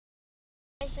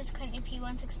this is currently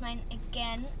P169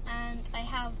 again, and I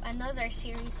have another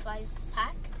Series 5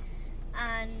 pack,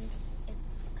 and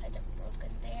it's kind of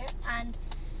broken there, and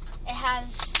it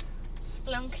has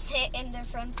splunked it in the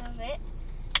front of it,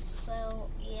 so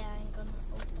yeah, I'm gonna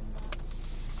open that.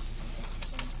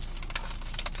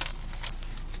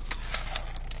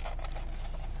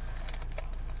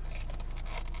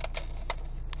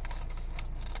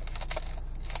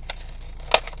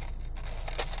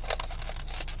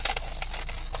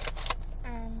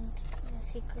 And the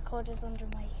secret code is under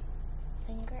my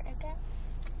finger again.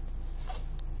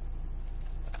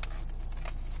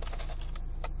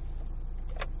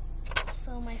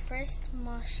 So my first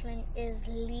moshling is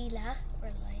Lila,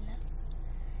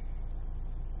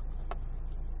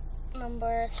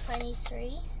 number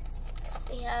 23.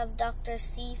 We have Dr.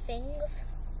 C. Fings,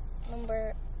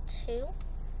 number 2.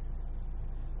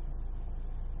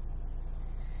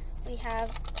 We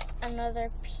have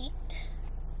another Pete,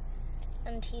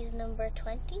 and he's number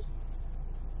 20.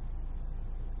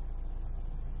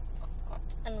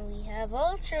 And we have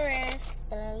Ultra Rare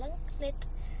Splunknit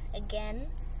again,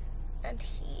 and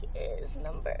he is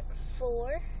number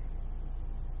 4.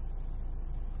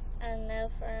 And now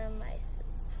for my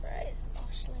surprise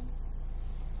moshling.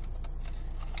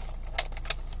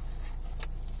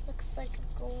 Looks like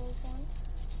a gold one.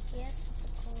 Yes, it's a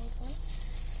gold one.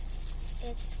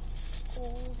 It's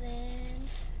golden.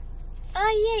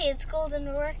 Oh yay, it's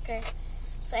Golden Worker.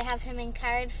 So I have him in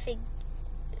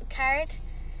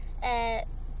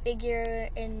figure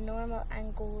in normal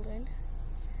and golden.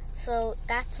 So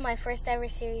that's my first ever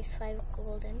Series 5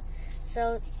 golden.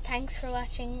 So thanks for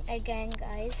watching again,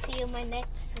 guys. See you in my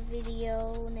next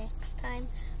video next time.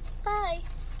 Bye.